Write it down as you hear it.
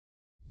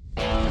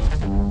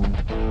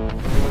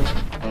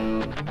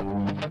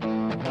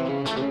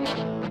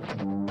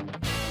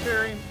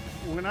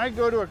when I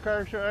go to a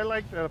car show, I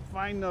like to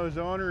find those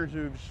owners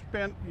who've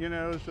spent, you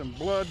know, some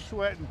blood,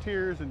 sweat, and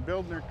tears in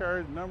building their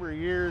cars a number of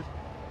years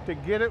to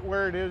get it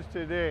where it is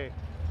today.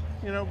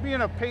 You know,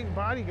 being a paint and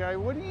body guy,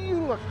 what do you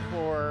look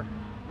for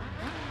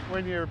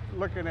when you're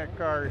looking at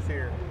cars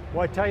here?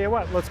 Well, I tell you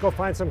what, let's go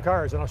find some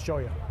cars and I'll show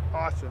you.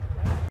 Awesome.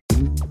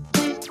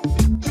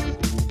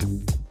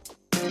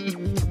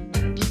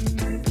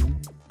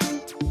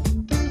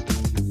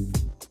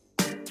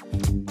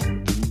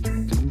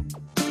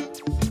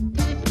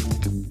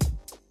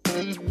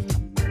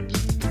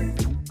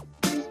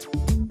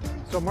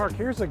 So Mark,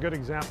 here's a good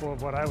example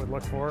of what I would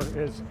look for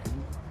is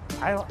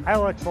I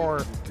look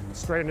for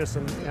straightness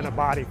in a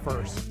body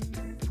first.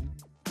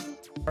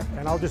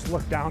 And I'll just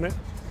look down it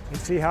and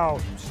see how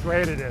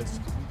straight it is.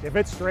 If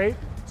it's straight,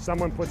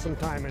 someone put some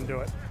time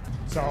into it.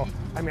 So,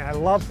 I mean, I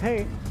love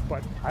paint,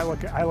 but I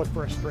look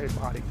for a straight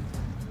body.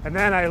 And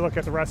then I look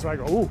at the rest of it,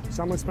 I go, ooh,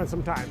 someone spent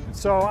some time.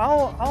 So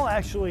I'll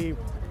actually,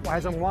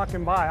 as I'm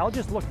walking by, I'll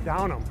just look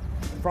down them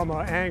from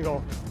an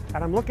angle,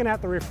 and I'm looking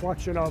at the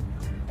reflection of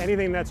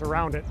anything that's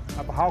around it,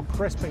 of how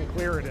crisp and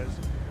clear it is.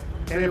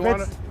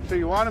 And so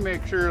you want to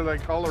make sure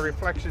like all the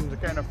reflections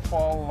kind of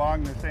fall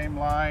along the same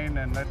line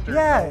and that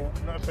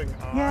there's nothing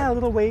odd. Yeah, a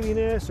little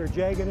waviness or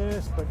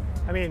jaggedness, but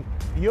I mean,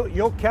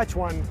 you'll catch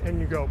one and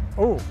you go,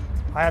 oh,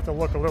 I have to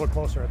look a little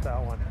closer at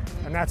that one.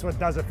 And that's what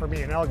does it for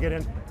me. And I'll get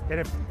in, and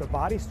if the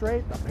body's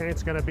straight, the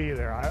paint's gonna be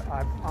there.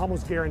 I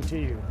almost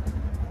guarantee you.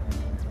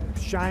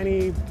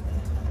 Shiny,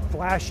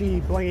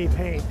 flashy, blingy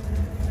paint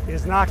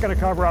is not gonna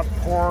cover up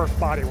poor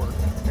bodywork.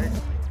 Okay?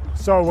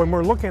 So when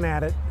we're looking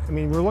at it, I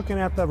mean, we're looking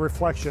at the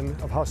reflection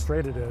of how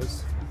straight it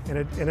is, and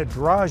it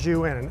draws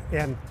you in.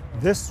 And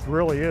this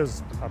really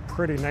is a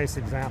pretty nice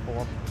example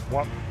of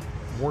what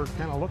we're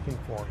kind of looking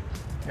for.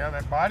 Yeah,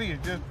 that body is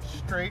just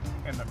straight,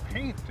 and the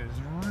paint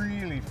is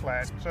really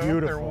flat. So beautiful.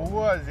 If there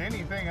was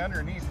anything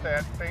underneath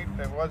that paint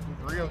that wasn't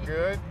real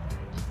good,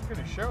 it's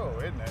gonna show,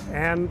 isn't it?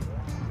 And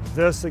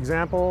this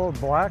example,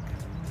 black,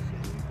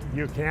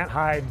 you can't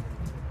hide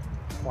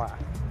black.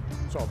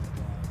 So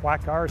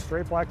black cars,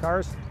 straight black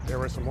cars, there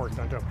was some work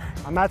done to them.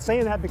 I'm not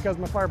saying that because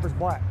my Fiber's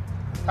black.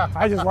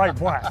 I just like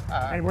black,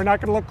 and we're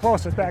not going to look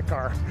close at that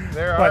car.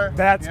 But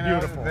that's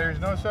beautiful. There's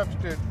no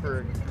substitute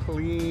for a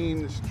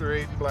clean,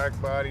 straight black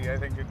body. I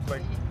think it's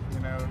like, you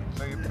know,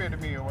 the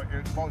epitome of what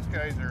most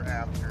guys are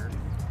after.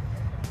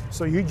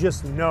 So you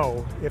just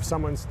know if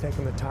someone's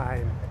taken the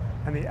time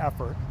and the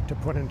effort to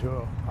put into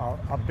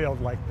a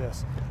build like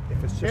this.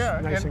 If it's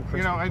just nice and crispy.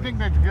 You know, I think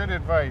that's good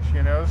advice,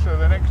 you know, so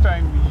the next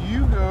time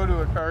you go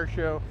to a car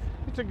show,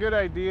 it's a good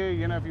idea,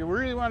 you know, if you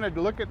really wanted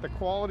to look at the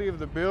quality of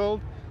the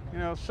build, you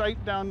know,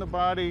 sight down the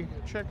body,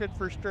 check it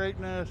for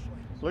straightness,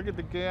 look at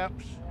the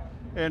gaps,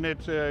 and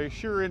it's a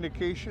sure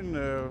indication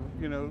of,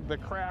 you know, the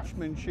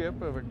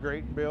craftsmanship of a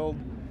great build.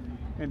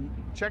 And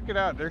check it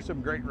out, there's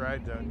some great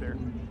rides out there.